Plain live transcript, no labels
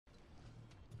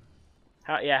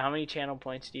How many channel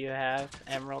points do you have,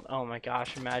 Emerald? Oh my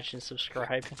gosh, imagine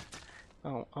subscribing.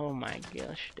 Oh my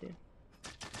gosh, dude.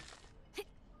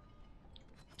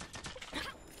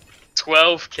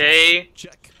 12K.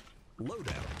 Check.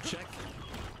 Loadout. Check.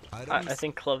 I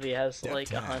think Clovey has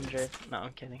like 100. No,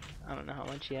 I'm kidding. I don't know how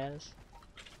much he has.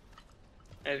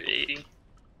 I have 80.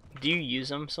 Do you use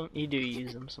them? You do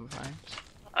use them sometimes.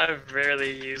 I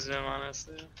rarely use them,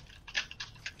 honestly.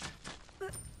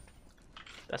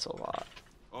 That's a lot.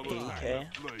 80K.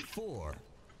 4,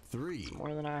 3.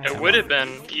 More than I It have. would have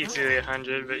been easily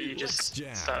 100, but you just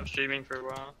stopped streaming for a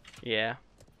while. Yeah.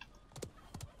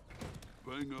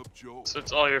 So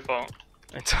it's all your fault.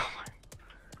 It's all my...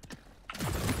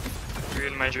 You're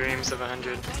in my dreams of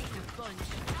 100.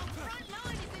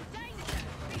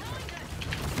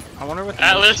 I wonder what the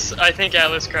Atlas, I think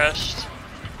Atlas crashed.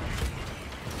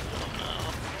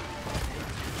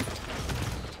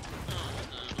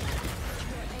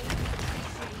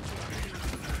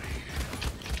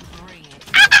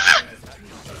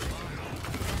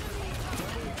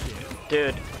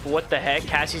 Dude, what the heck?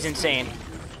 Cassie's insane.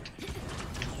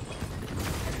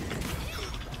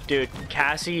 Dude,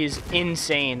 Cassie is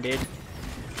insane, dude.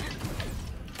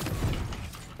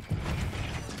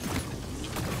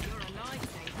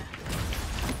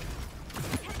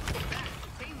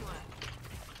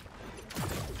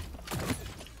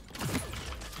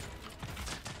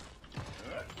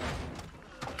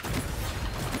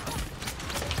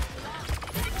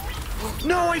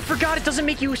 No, I forgot it doesn't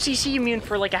make you CC immune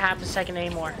for like a half a second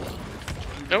anymore.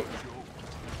 Nope.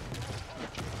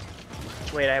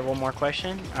 Wait, I have one more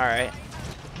question. Alright.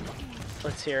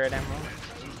 Let's hear it, Emerald.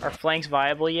 Are flanks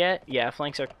viable yet? Yeah,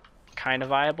 flanks are kind of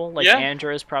viable. Like, yeah.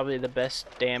 Andra is probably the best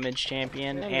damage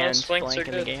champion and flank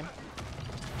in the game.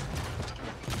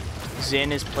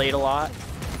 Xin is played a lot.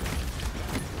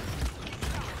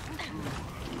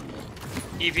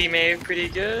 EV May pretty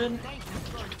good.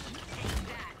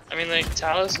 I mean, like,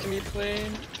 Talos can be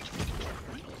played.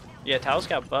 Yeah, Talos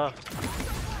got buffed.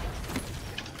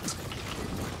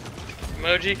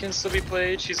 Emoji can still be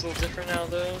played. She's a little different now,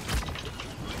 though.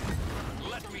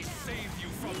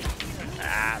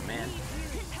 Ah, man.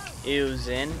 Ew,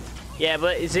 Xin. Yeah,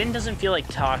 but Xin doesn't feel like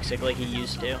toxic like he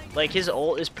used to. Like, his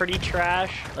ult is pretty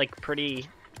trash. Like, pretty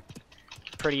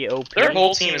OP. Their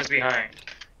whole team is behind.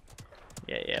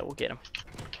 Yeah, we'll get him.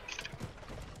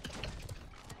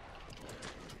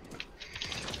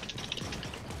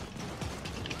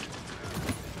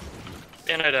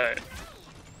 And I died.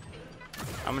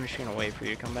 I'm just gonna wait for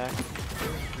you to come back.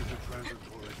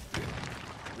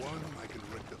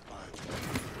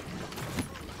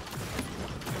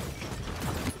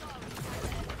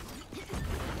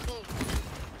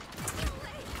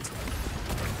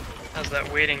 How's that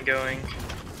waiting going?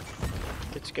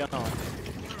 It's going.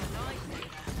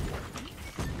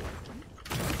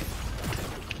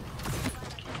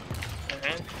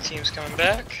 Alright, team's coming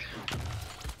back.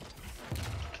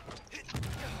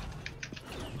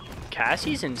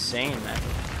 Cassie's insane, man.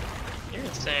 You're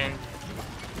insane.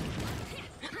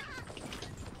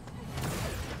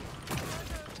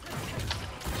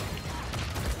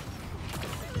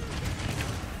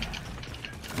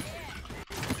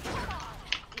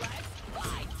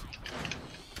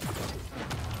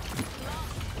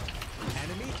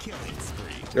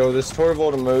 Yo, this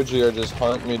Torvald emoji are just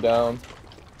hunting me down.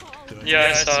 Yeah,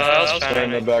 I saw that. I was trying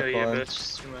in the to back kill you, line. but it's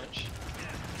just too much.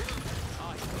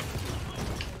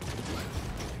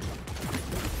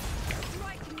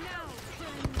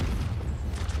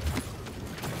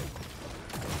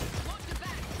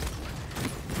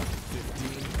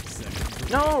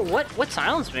 No, what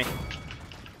silenced me?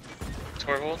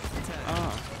 Torvald?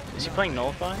 Oh, is he playing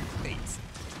Nullify?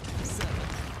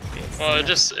 Well,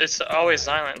 it's always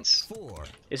silence.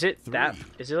 Is it that?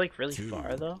 Is it like really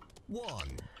far though?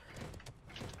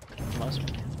 Must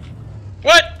be.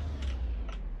 What?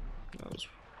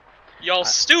 Y'all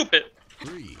stupid.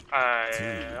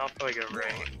 I'll probably go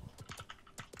right.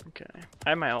 Okay, I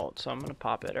have my ult, so I'm gonna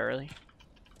pop it early.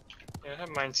 Yeah, I have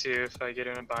mine too. If I get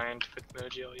in a bind with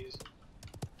emoji, I'll use it.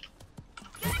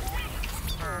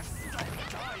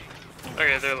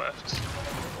 Okay, they're left.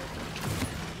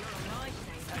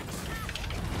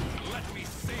 Let me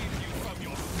save you from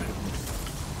yourself.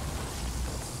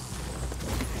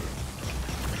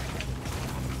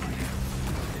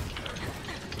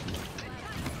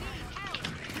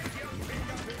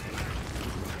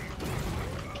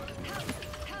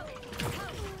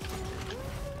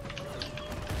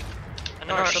 I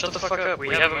know, shut the fuck up. We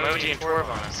have emoji and Torv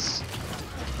on us.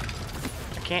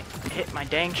 I can't hit my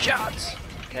dang shots.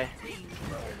 Okay.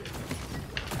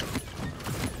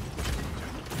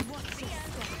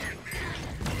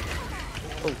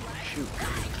 Oh, shoot.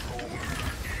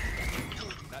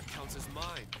 That counts as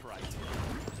mine, right?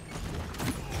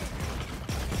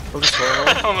 Focus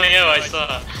forward. Oh my god, I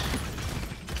saw.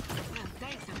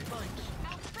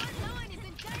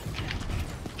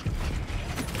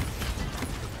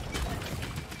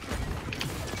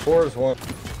 Four is one.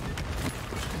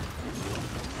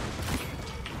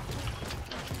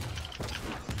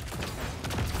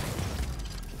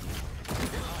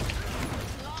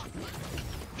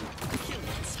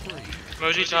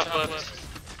 Emoji top left.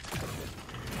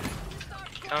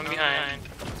 Come behind.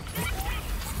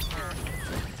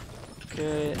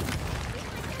 Good.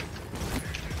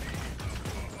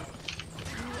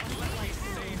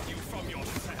 Save you from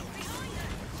yourself.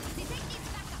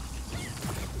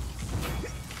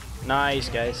 Nice,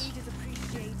 guys.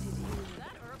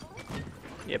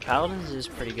 Yeah, Paladins is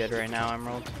pretty good right now,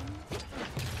 Emerald.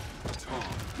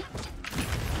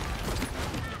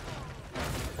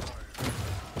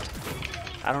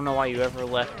 I don't know why you ever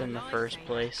left in the first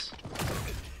place.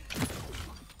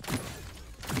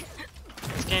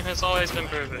 This game has always been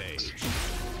perfect.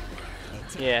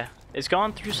 Yeah, it's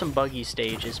gone through some buggy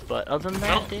stages, but other than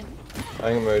that, dude.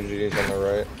 I think emoji's on the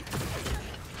right.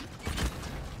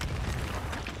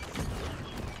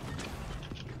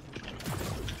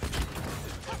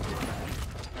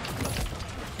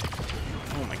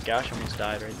 Oh my gosh, I almost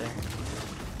died right there.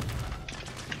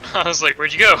 I was like,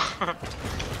 where'd you go?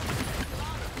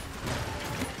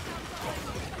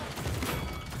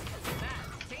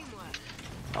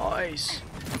 Nice.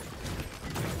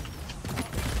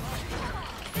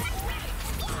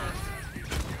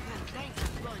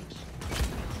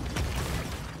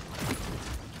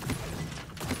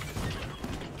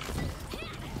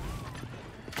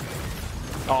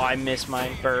 Oh, I missed my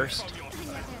burst.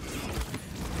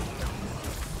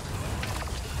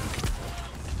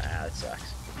 Ah, that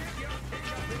sucks.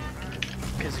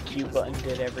 Because the Q button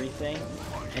did everything,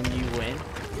 and you win.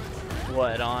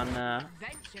 What, on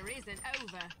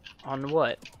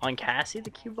what? On Cassie, the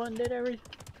Q button did everything?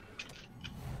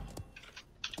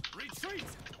 Retreat.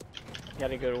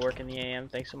 Gotta go to work in the AM.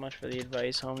 Thanks so much for the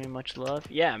advice, homie. Much love.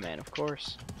 Yeah, man, of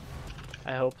course.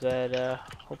 I hope that,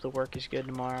 hope the work is good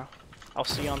tomorrow. I'll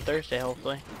see you on Thursday,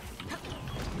 hopefully.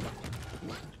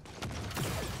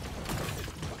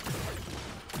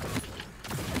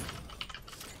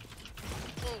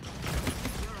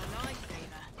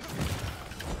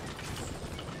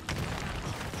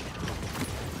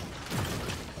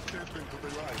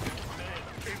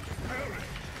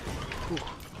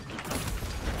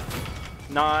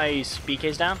 Nice.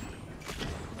 BK's down.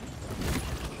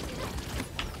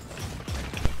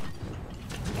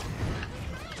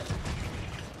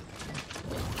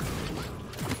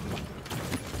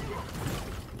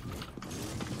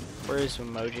 Where is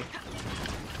emoji?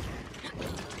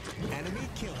 Enemy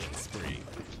killing spree.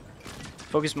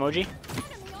 Focus emoji.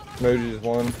 Emoji's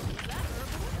one.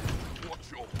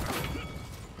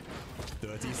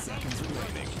 30 seconds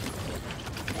remaining.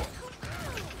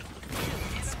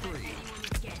 Spree.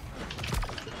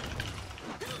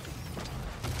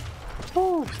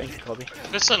 Woo, thank you, Kobe.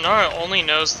 This Sonara only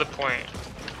knows the point.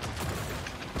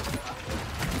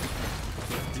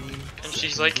 And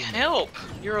she's like, help!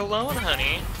 You're alone,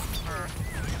 honey. 9,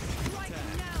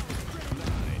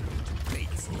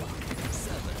 8, 7,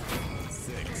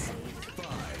 6,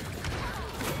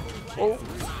 5. Oh.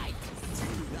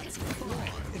 That's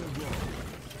 5 in a row.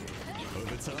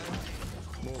 Overtime?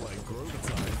 More like Grover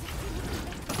time.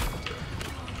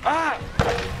 Ah!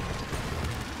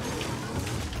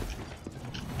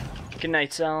 Good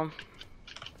night, Salem.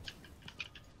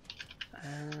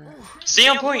 Stay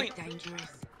on point! Dangerous.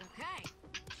 Okay,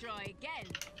 try again.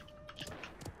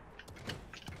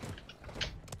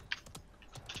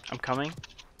 I'm coming.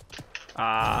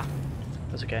 Ah,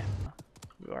 that's okay.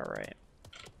 You are right.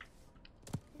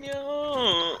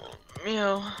 Meow.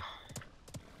 Meow.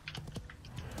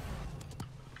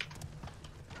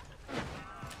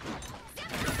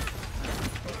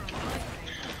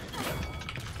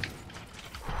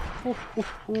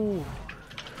 Ooh.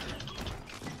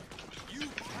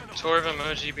 Torv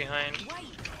emoji behind.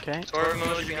 Okay. Torv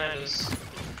emoji behind us.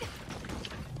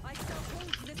 I shall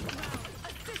hold this ground.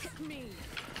 Assist me.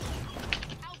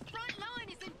 Our front line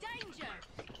is in danger.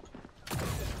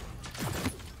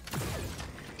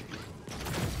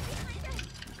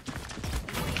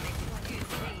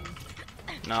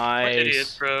 Nice. What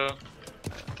idiot, bro.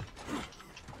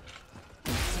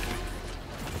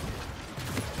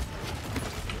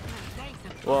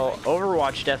 Well,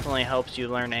 Overwatch definitely helps you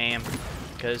learn aim,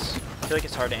 because I feel like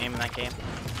it's hard to aim in that game.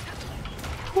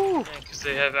 Whew. Because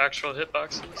they have actual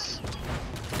hitboxes.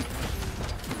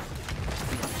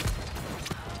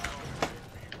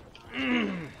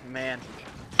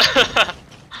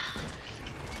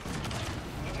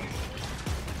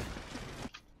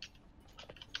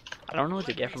 what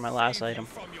to get for my last item.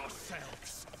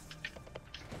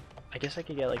 I guess I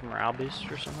could get like morale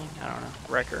boost or something. I don't know.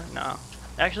 Wrecker? No.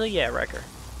 Actually, yeah, Wrecker.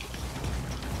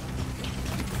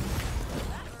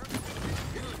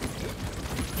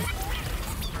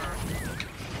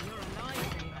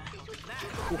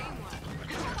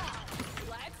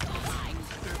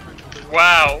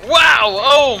 Wow! Wow!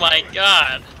 Oh my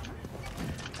god!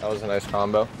 That was a nice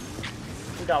combo.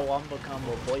 We got wombo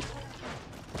combo, boys.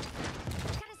 Gotta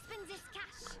spend this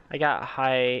cash. I got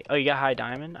high. Oh, you got high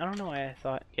diamond? I don't know why I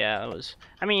thought. Yeah, that was.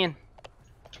 I mean,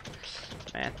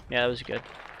 man, yeah, that was good.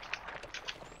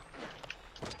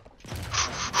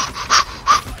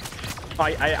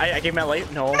 I gave my life.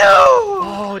 No. No!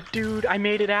 Oh, dude, I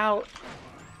made it out.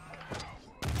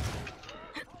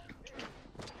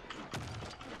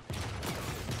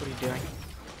 What are you doing?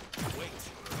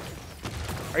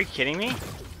 Are you kidding me?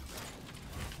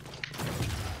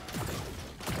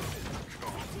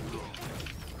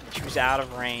 She was out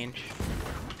of range.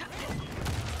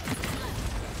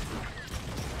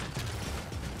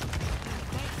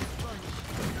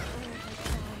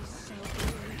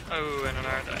 Oh, and an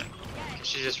R died.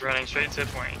 She's just running straight to the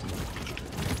point.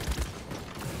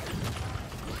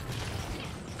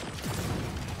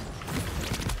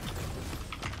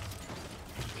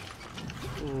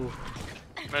 Ooh.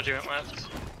 Moji went left.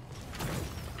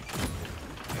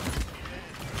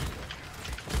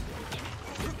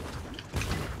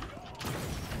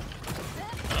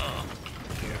 Oh.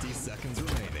 30 seconds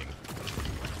remaining.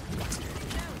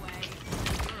 No way.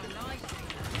 You're a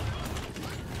lifesaver.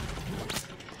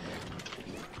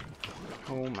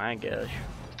 Oh my gosh.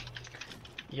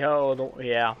 Yo,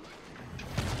 yeah.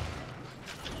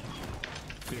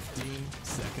 15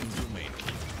 seconds remaining.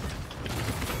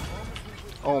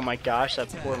 Oh my gosh, that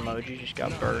poor emoji just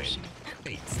got burst.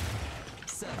 8,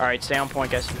 7, Alright, stay on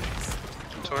point, guys.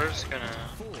 Tor's gonna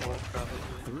ult 3,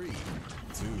 probably.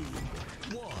 2,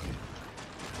 1.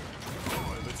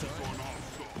 Overtime.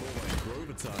 More like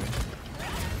overtime.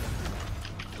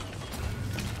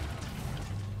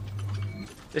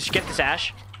 Let's get this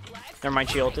Ash. Never mind,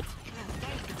 she ulted.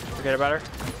 Forget about her.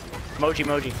 Moji.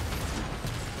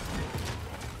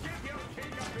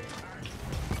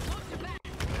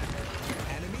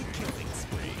 Enemy killing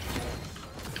spree.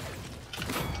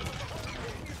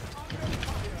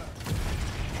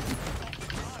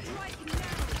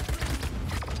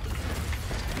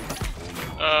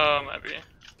 Oh, might be.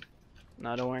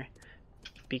 No, don't worry.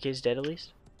 BK's dead at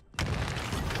least.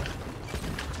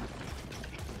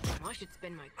 I should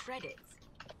spend my credits.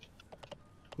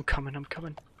 I'm coming.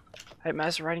 Alright,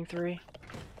 Master Riding 3.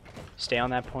 Stay on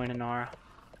that point, Inara.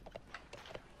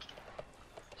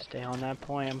 Stay on that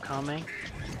point, I'm coming.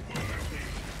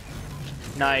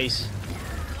 Nice.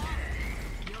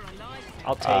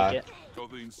 I'll take it.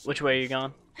 Which way are you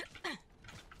going?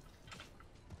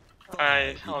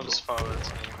 I'll just follow the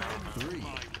team. 3,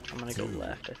 I'm gonna go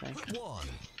left, I think. 1.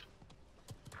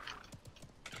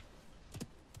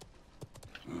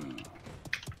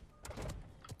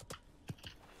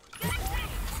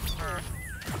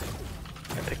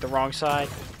 I picked the wrong side.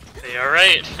 Hey,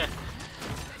 alright.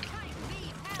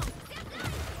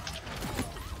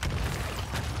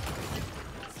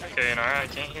 Okay, Nara, I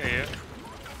can't hear you.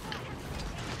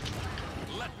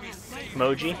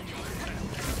 Moji.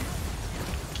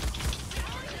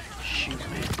 Shoot,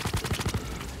 man.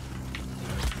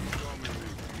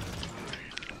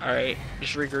 Alright,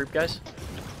 just regroup, guys.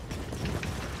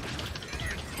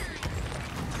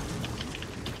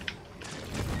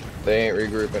 They ain't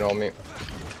regrouping on me.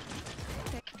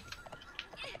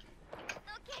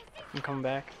 I'm coming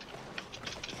back.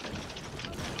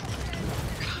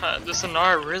 God, this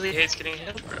Anar really hates getting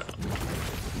hit, bro.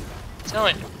 I'm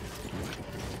telling you.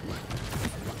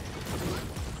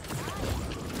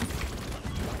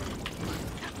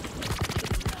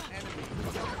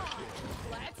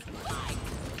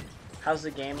 How's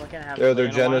the game looking? Yo, their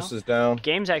Genesis is down.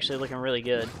 Game's actually looking really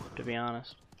good, to be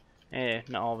honest. Eh,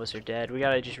 not all of us are dead. We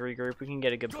gotta just regroup. We can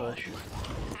get a good push.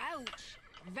 Ouch.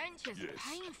 Adventure's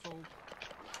painful.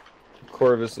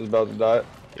 Corvus is about to die.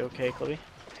 You okay, Chloe?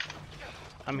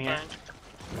 I'm here.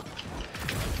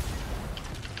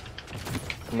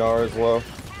 Fine. Nara's low.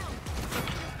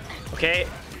 Okay,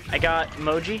 I got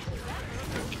Moji.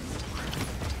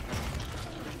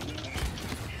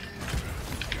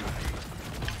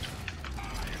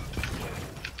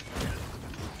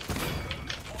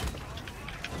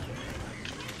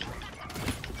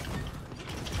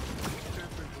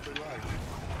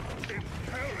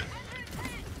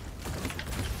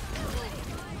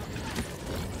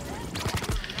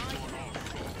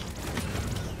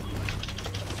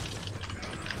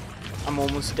 I'm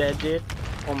almost dead, dude.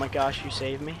 Oh my gosh, you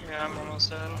saved me. Yeah, I'm almost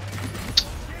dead.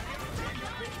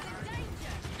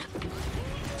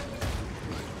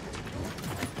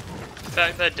 The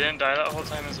fact that I didn't die that whole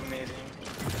time is amazing.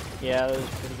 Yeah, that was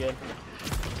pretty good.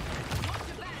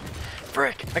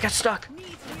 Frick! I got stuck!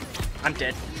 I'm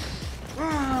dead.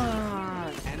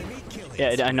 Enemy killing.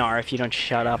 Yeah, Anar, if you don't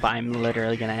shut up, I'm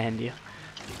literally gonna end you.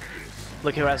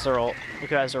 Look who has the roll. Look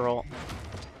who has the roll.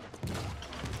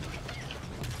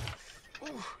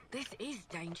 Ooh, this is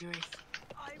dangerous.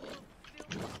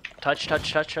 Touch,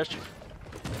 touch, touch, touch.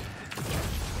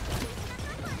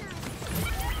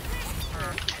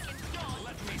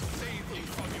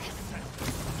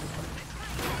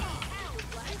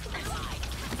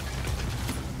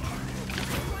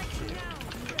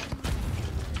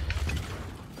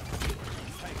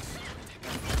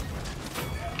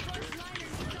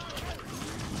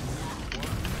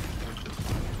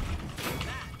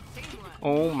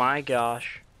 Oh my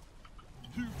gosh.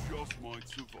 You just might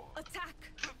survive. Attack.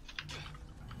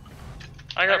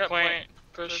 I got point.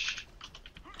 Push.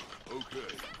 Okay.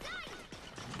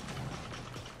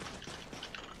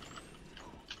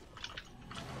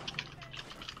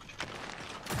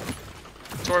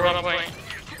 Torb on point.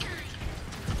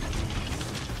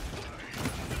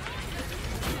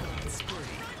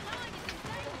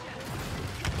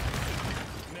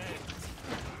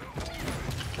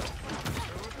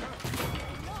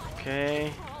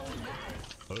 Okay.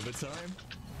 Overtime?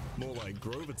 More like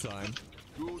Grover time.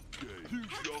 Good game. You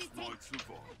just might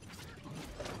survive.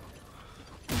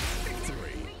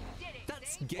 Victory.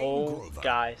 That's game Oh, Grover.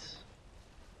 guys.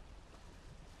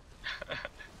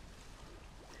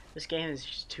 This game is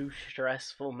just too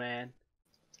stressful, man.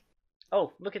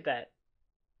 Oh, look at that.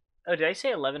 Oh, did I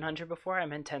say 1100 before? I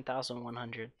meant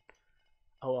 10,100.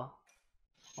 Oh, well.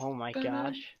 Oh my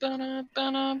gosh. Oh,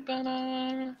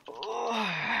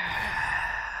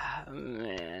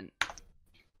 man.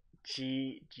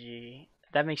 GG.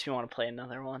 That makes me want to play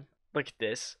another one. Look at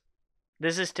this.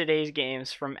 This is today's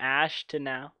games from Ash to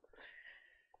now.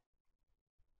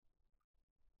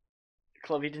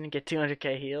 Clubby didn't get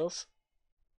 200k heals.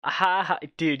 Aha,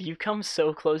 dude, you come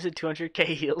so close to 200k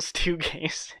heals 2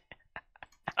 games.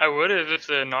 I would have if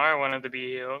the Nara wanted to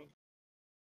be healed.